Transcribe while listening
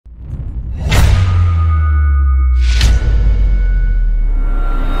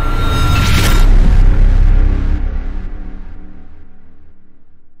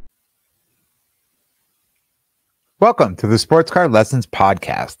Welcome to the Sports Car Lessons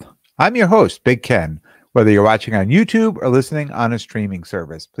Podcast. I'm your host, Big Ken. Whether you're watching on YouTube or listening on a streaming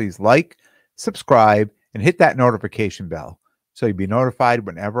service, please like, subscribe, and hit that notification bell so you'll be notified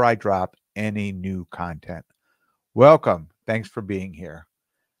whenever I drop any new content. Welcome. Thanks for being here.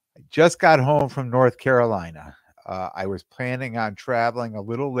 I just got home from North Carolina. I was planning on traveling a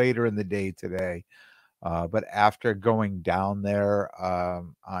little later in the day today. But after going down there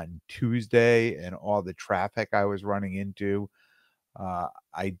on Tuesday and all the traffic I was running into,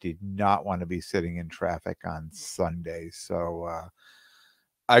 I did not want to be sitting in traffic on Sunday. So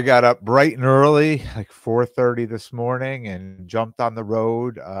I got up bright and early, like 4:30 this morning, and jumped on the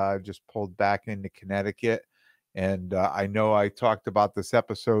road. Just pulled back into Connecticut. And I know I talked about this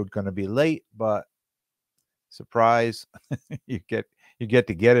episode going to be late, but surprise, you get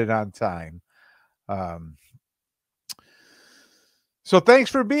to get it on time. So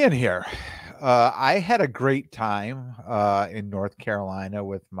thanks for being here. I had a great time in North Carolina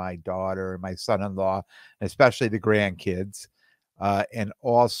with my daughter and my son-in-law, especially the grandkids. And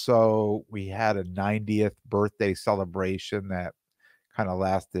also we had a 90th birthday celebration that kind of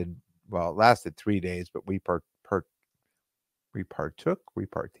lasted 3 days, but we partake.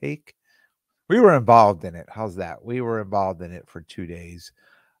 We were involved in it. How's that? We were involved in it for 2 days.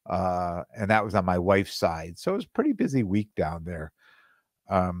 And that was on my wife's side. So it was a pretty busy week down there.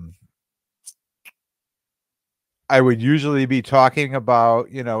 I would usually be talking about,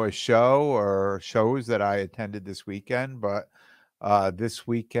 a show or shows that I attended this weekend, but this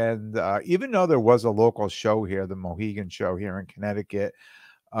weekend, even though there was a local show here, the Mohegan show here in Connecticut,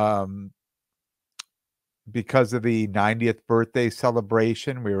 because of the 90th birthday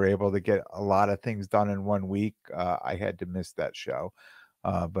celebration, we were able to get a lot of things done in 1 week. I had to miss that show,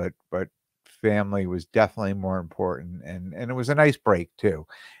 but family was definitely more important, and it was a nice break too.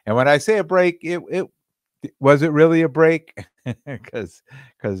 And when I say a break, it was it really a break? Because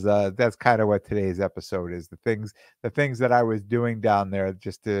that's kind of what today's episode is. The things that I was doing down there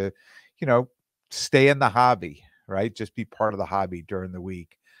just to, stay in the hobby, right? Just be part of the hobby during the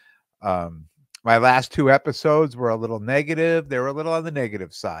week. My last 2 episodes were a little negative. They were a little on the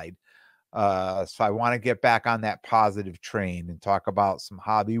negative side. So I want to get back on that positive train and talk about some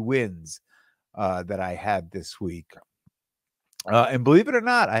hobby wins that I had this week. And believe it or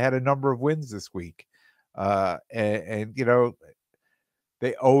not, I had a number of wins this week. And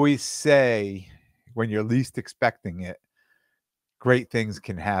they always say when you're least expecting it, great things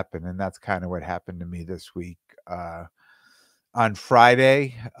can happen. And that's kind of what happened to me this week. On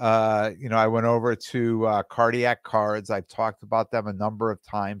Friday, I went over to Cardiac Cards. I've talked about them a number of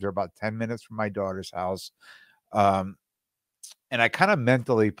times. They're about 10 minutes from my daughter's house. And I kind of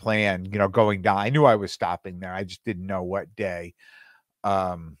mentally planned, going down. I knew I was stopping there. I just didn't know what day.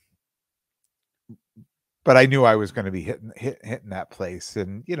 But I knew I was going to be hitting that place.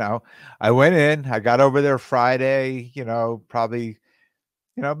 And, I went in, I got over there Friday, probably,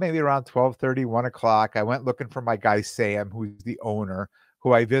 maybe around 12:30, 1 o'clock. I went looking for my guy, Sam, who's the owner,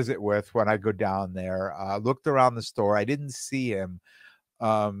 who I visit with when I go down there. Looked around the store. I didn't see him.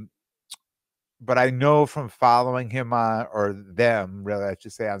 But I know from following him or them, really, I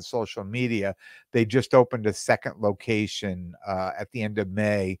should say, on social media, they just opened a second location at the end of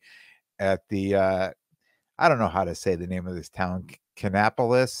May at the, I don't know how to say the name of this town,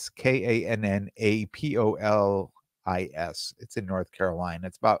 Kannapolis, Kannapolis. It's in North Carolina.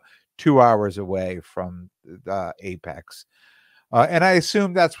 It's about 2 hours away from Apex. And I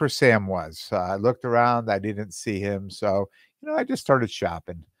assumed that's where Sam was. I looked around. I didn't see him. So, I just started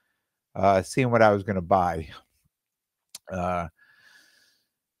shopping. Seeing what I was going to buy.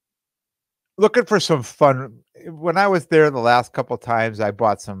 Looking for some fun. When I was there the last couple of times, I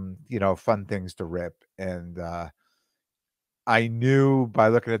bought some, fun things to rip. And I knew by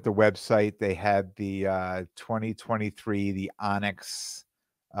looking at the website, they had the 2023, the Onyx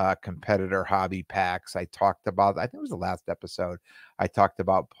competitor hobby packs. I talked about, I think it was the last episode, I talked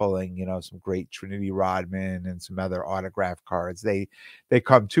about pulling, some great Trinity Rodman and some other autograph cards. They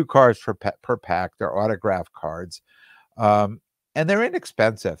come 2 cards per pack. They're autograph cards. And they're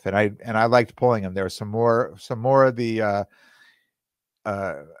inexpensive. And I liked pulling them. There was some more of the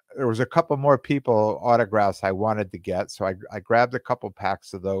there was a couple more people autographs I wanted to get. So I grabbed a couple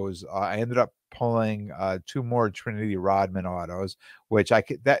packs of those. I ended up pulling 2 more Trinity Rodman autos, which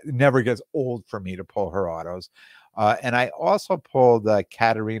that never gets old for me to pull her autos. And I also pulled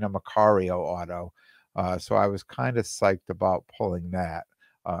Katerina Macario auto. So I was kind of psyched about pulling that.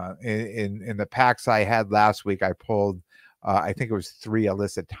 In the packs I had last week, I pulled, I think it was 3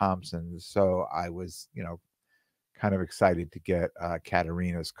 Alyssa Thompsons. So I was, kind of excited to get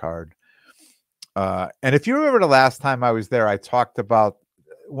Katerina's card. And if you remember the last time I was there, I talked about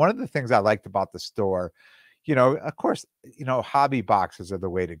one of the things I liked about the store. Of course, hobby boxes are the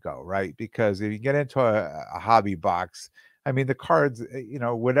way to go, right? Because if you get into a hobby box, I mean, the cards,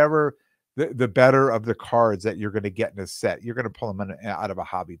 whatever the better of the cards that you're going to get in a set, you're going to pull them out of a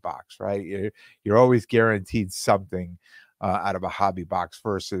hobby box, right? You're always guaranteed something out of a hobby box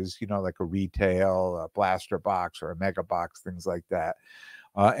versus, like a retail, a blaster box or a mega box, things like that.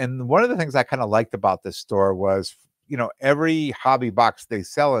 And one of the things I kind of liked about this store was, every hobby box they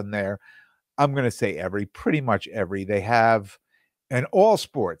sell in there, I'm going to say pretty much every, they have, and all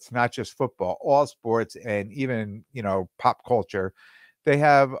sports, not just football, all sports, and even, pop culture, they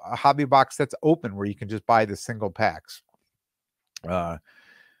have a hobby box that's open where you can just buy the single packs. Uh,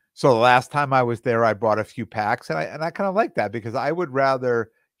 so the last time I was there, I bought a few packs, and I kind of like that because I would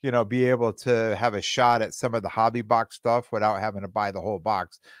rather, be able to have a shot at some of the hobby box stuff without having to buy the whole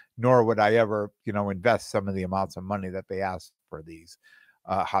box, nor would I ever, invest some of the amounts of money that they ask for these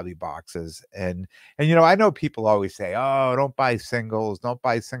hobby boxes. And I know people always say, "Oh, don't buy singles, don't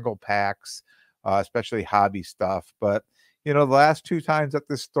buy single packs, especially hobby stuff." But the last two times at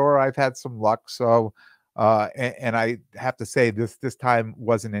this store, I've had some luck. So and I have to say this time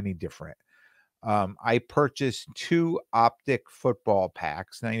wasn't any different. I purchased two optic football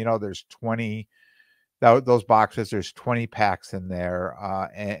packs. Now, there's 20 those boxes, there's 20 packs in there.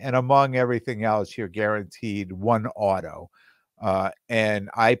 And among everything else, you're guaranteed one auto. And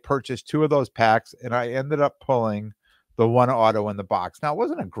I purchased two of those packs, and I ended up pulling the one auto in the box. Now, it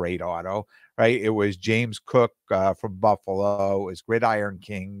wasn't a great auto, right? It was James Cook from Buffalo. It was Gridiron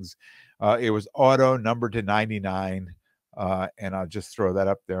Kings. It was auto numbered to 99. And I'll just throw that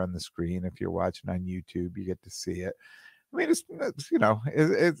up there on the screen. If you're watching on YouTube, you get to see it. I mean, it's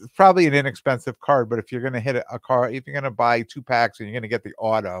probably an inexpensive card, but if you're going to hit a card, if you're going to buy two packs and you're going to get the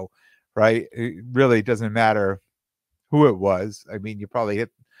auto, right, it really doesn't matter who it was. I mean, you probably hit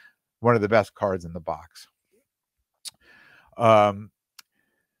one of the best cards in the box. I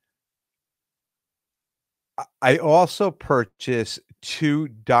also purchased two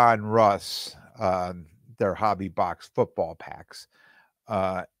Don Russ, their hobby box football packs.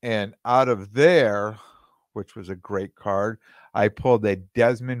 And out of there, which was a great card, I pulled a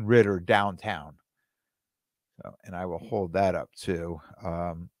Desmond Ritter downtown. And I will hold that up too.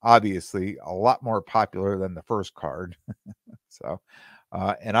 Obviously, a lot more popular than the first card. So,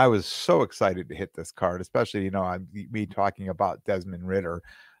 and I was so excited to hit this card, especially, me talking about Desmond Ritter.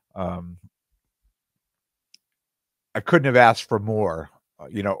 I couldn't have asked for more,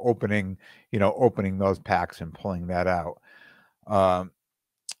 opening those packs and pulling that out.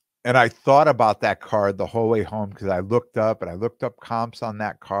 And I thought about that card the whole way home because I looked up comps on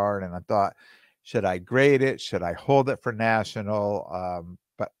that card, and I thought, should I grade it? Should I hold it for national?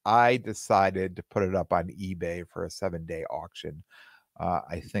 But I decided to put it up on eBay for a 7-day auction.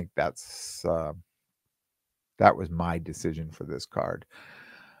 I think that was my decision for this card.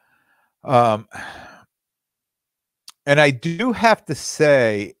 And I do have to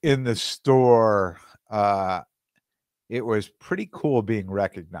say, in the store, it was pretty cool being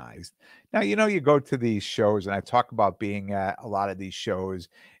recognized. Now, you go to these shows, and I talk about being at a lot of these shows.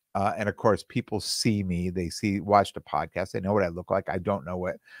 And of course, people see me, watch the podcast. They know what I look like. I don't know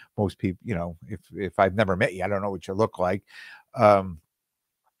what most people, if I've never met you, I don't know what you look like. And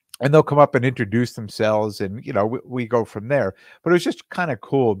they'll come up and introduce themselves, and, we go from there. But it was just kind of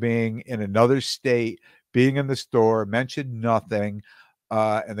cool being in another state, being in the store, mentioned nothing.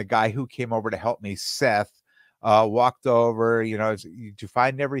 And the guy who came over to help me, Seth, walked over, did you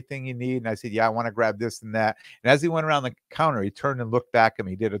find everything you need? And I said, yeah, I want to grab this and that. And as he went around the counter, he turned and looked back at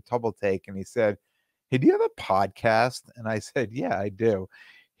me, did a double take, and he said, hey, do you have a podcast? And I said, yeah, I do.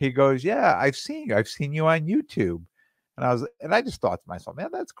 He goes, yeah, I've seen you on YouTube. And I just thought to myself, man,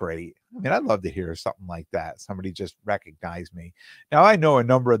 that's great. I mean, I'd love to hear something like that. Somebody just recognized me. Now, I know a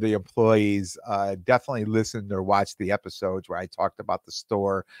number of the employees definitely listened or watched the episodes where I talked about the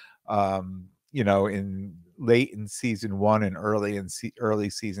store, in late in season 1 and early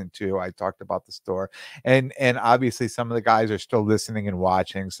season 2. I talked about the store, and obviously some of the guys are still listening and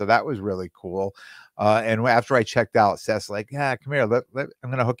watching. So that was really cool. And after I checked out, Seth's like, yeah, come here. I'm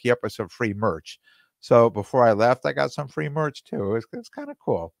going to hook you up with some free merch. So before I left, I got some free merch too. It's kind of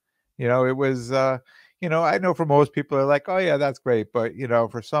cool. It was, I know for most people are like, oh yeah, that's great. But,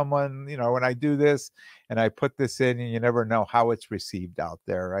 for someone, when I do this and I put this in, and you never know how it's received out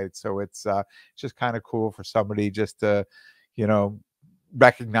there. Right. So it's just kind of cool for somebody just to,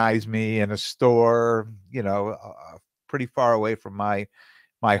 recognize me in a store, pretty far away from my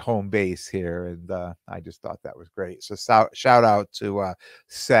my home base here, and I just thought that was great. So shout out to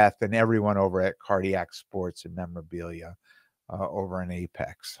Seth and everyone over at Cardiac Sports and Memorabilia over in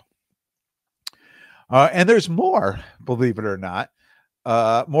Apex. And there's more, believe it or not.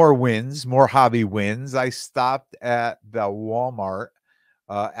 More wins, more hobby wins. I stopped at the Walmart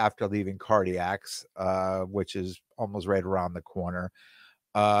after leaving Cardiacs, which is almost right around the corner.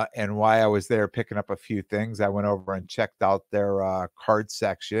 And while I was there picking up a few things, I went over and checked out their card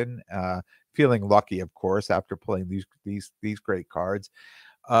section. Feeling lucky, of course, after pulling these great cards.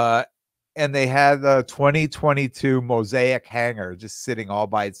 And they had the 2022 Mosaic hanger just sitting all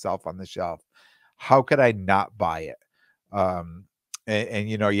by itself on the shelf. How could I not buy it? And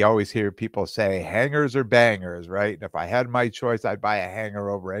you know, you always hear people say hangers or bangers, right? And if I had my choice, I'd buy a hanger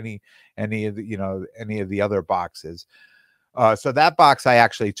over any of the, any of the other boxes. So that box I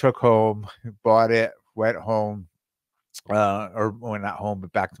actually took home, bought it, went home, or well, not home,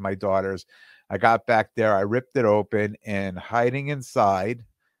 but back to my daughter's. I got back there, I ripped it open, and hiding inside,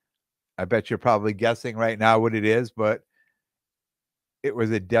 I bet you're probably guessing right now what it is, but it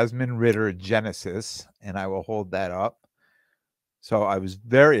was a Desmond Ritter Genesis, and I will hold that up. So I was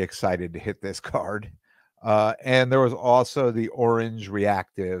very excited to hit this card. And there was also the orange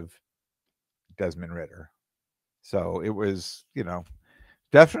reactive Desmond Ritter. So it was,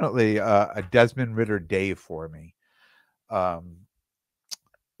 definitely a Desmond Ritter day for me.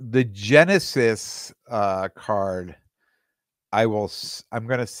 The Genesis card, I'm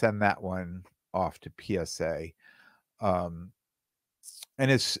going to send that one off to PSA. And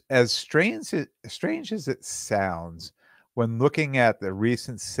it's as strange as it sounds, when looking at the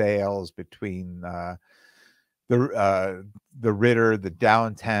recent sales between the Ritter, the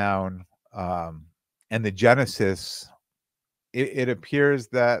Downtown, and the Genesis, it appears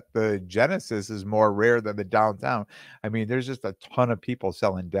that the Genesis is more rare than the Downtown. I mean, there's just a ton of people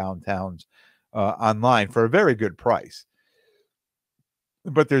selling Downtowns online for a very good price.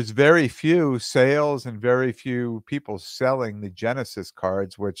 But there's very few sales and very few people selling the Genesis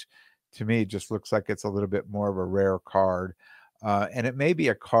cards, which to me just looks like it's a little bit more of a rare card. And it may be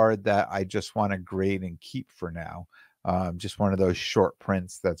a card that I just want to grade and keep for now. Just one of those short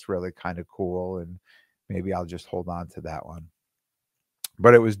prints that's really kind of cool. And maybe I'll just hold on to that one.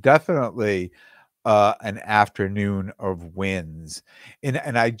 But it was definitely an afternoon of wins. And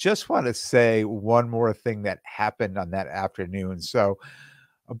I just want to say one more thing that happened on that afternoon. So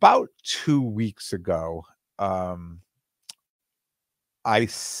about 2 weeks ago, I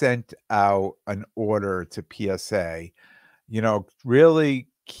sent out an order to PSA, really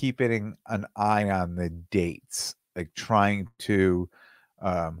keeping an eye on the dates, like trying to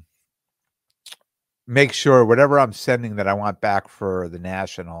make sure whatever I'm sending that I want back for the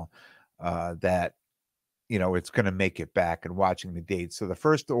national, that, it's going to make it back, and watching the dates. So the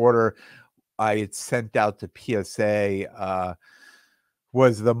first order I had sent out to PSA,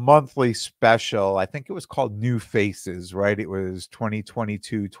 was the monthly special. I think it was called New Faces, right? It was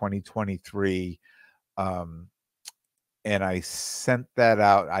 2022, 2023. And I sent that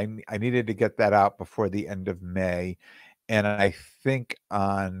out. I needed to get that out before the end of May. And I think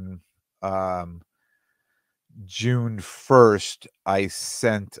on June 1st, I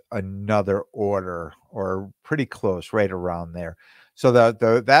sent another order, or pretty close, right around there. So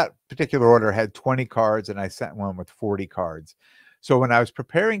that particular order had 20 cards, and I sent one with 40 cards. So when I was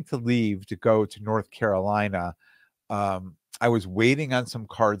preparing to leave to go to North Carolina, I was waiting on some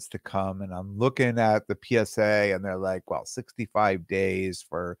cards to come, and I'm looking at the PSA, and they're like, well, 65 days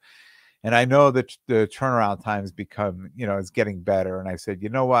for, and I know that the turnaround times become, it's getting better. And I said, you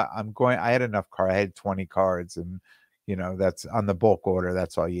know what, I had enough cards. I had 20 cards, and, that's on the bulk order.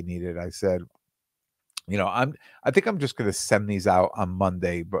 That's all you needed. I said, I think I'm just going to send these out on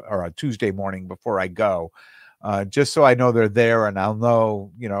Monday or on Tuesday morning before I go. Just so I know they're there, and I'll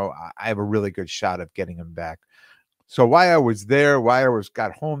know, I have a really good shot of getting them back. So while I was there,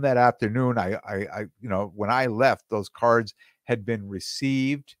 got home that afternoon, I when I left, those cards had been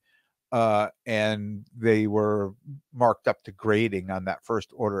received, and they were marked up to grading on that first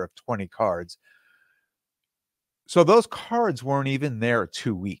order of 20 cards. So those cards weren't even there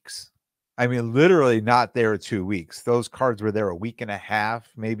 2 weeks. I mean, literally not there 2 weeks. Those cards were there a week and a half,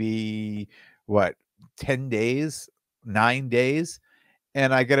 maybe 10 days, 9 days.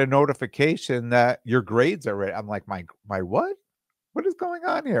 And I get a notification that your grades are ready. I'm like, my what? What is going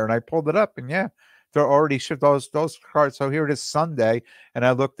on here? And I pulled it up, and yeah, they're already shipped those cards. So here it is Sunday, and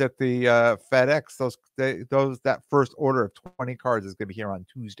I looked at the FedEx. That first order of 20 cards is going to be here on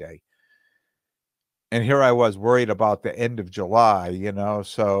Tuesday. And here I was worried about the end of July,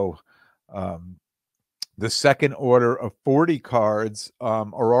 So The second order of 40 cards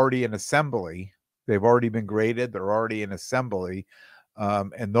are already in assembly. They've already been graded. They're already in assembly.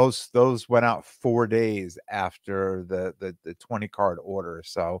 And those went out 4 days after the 20 card order.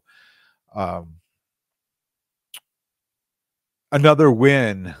 So another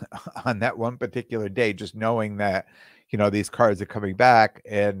win on that one particular day, just knowing that, you know, these cards are coming back,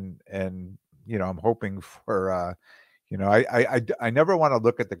 and you know, I'm hoping for you know, I never want to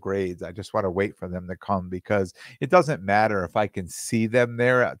look at the grades. I just want to wait for them to come, because it doesn't matter if I can see them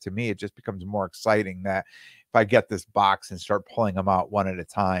there. To me, it just becomes more exciting that if I get this box and start pulling them out one at a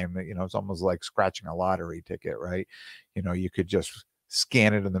time, you know, it's almost like scratching a lottery ticket, right? You know, you could just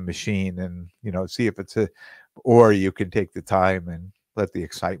scan it in the machine and, you know, see if it's a, or you can take the time and let the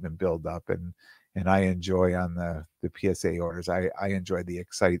excitement build up. And I enjoy on the PSA orders. I enjoy the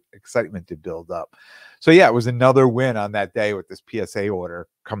excitement to build up. So yeah, it was another win on that day with this PSA order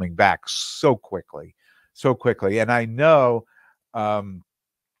coming back so quickly. And I know,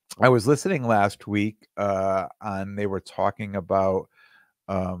 I was listening last week on, they were talking about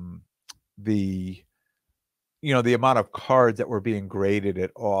the, you know, the amount of cards that were being graded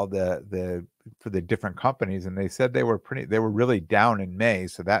at all the for the different companies, and they said they were really down in May.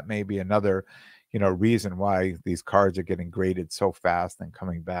 So that may be another, you know, reason why these cards are getting graded so fast and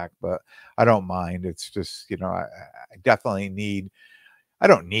coming back. But I don't mind. It's just, you know, I definitely need, I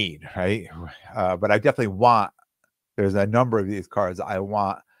don't need, right? But I definitely want, there's a number of these cards I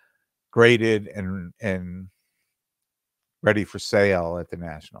want graded and ready for sale at the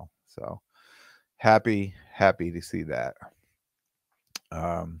National. So happy to see that.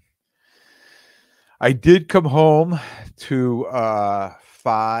 I did come home to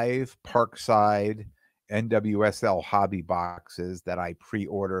 5 Parkside NWSL hobby boxes that I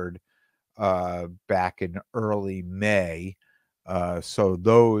pre-ordered back in early May. So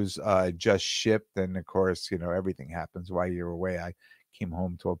those just shipped, and of course, you know, everything happens while you're away. I came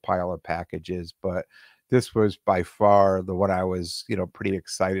home to a pile of packages, but this was by far the one I was, you know, pretty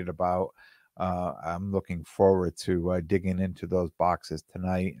excited about. I'm looking forward to digging into those boxes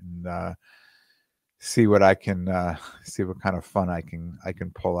tonight and see what I can see what kind of fun I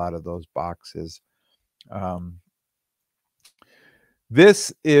can pull out of those boxes.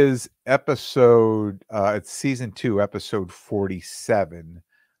 This is episode it's season 2, episode 47.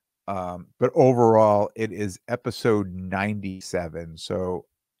 But overall it is episode 97. So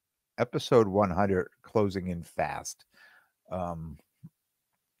episode 100 closing in fast.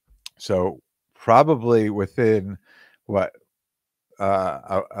 So probably within what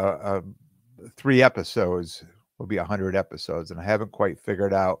 3 episodes will be 100 episodes, and I haven't quite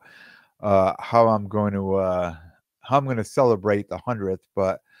figured out how I'm going to celebrate the 100th,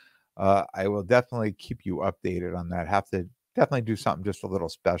 but I will definitely keep you updated on that. Have to definitely do something just a little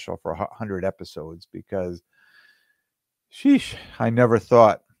special for 100 episodes, because sheesh, I never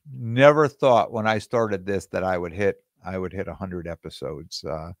thought when I started this that I would hit 100 episodes.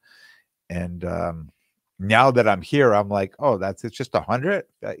 And now that I'm here, I'm like, oh, it's just 100,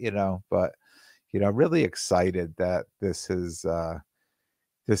 you know. But you know, really excited that this has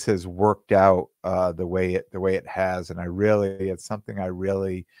worked out the way it has, and it's something I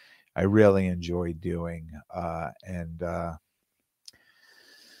really enjoy doing, and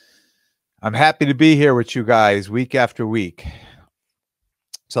I'm happy to be here with you guys week after week.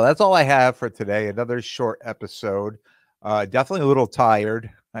 So that's all I have for today. Another short episode. Definitely a little tired,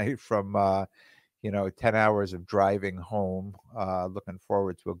 right, from 10 hours of driving home. Looking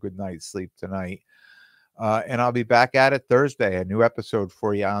forward to a good night's sleep tonight. And I'll be back at it Thursday, a new episode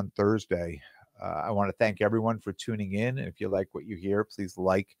for you on Thursday. I want to thank everyone for tuning in. If you like what you hear, please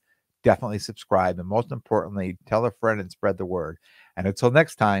definitely subscribe, and most importantly, tell a friend and spread the word. And until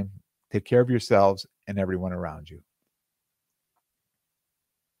next time, take care of yourselves and everyone around you.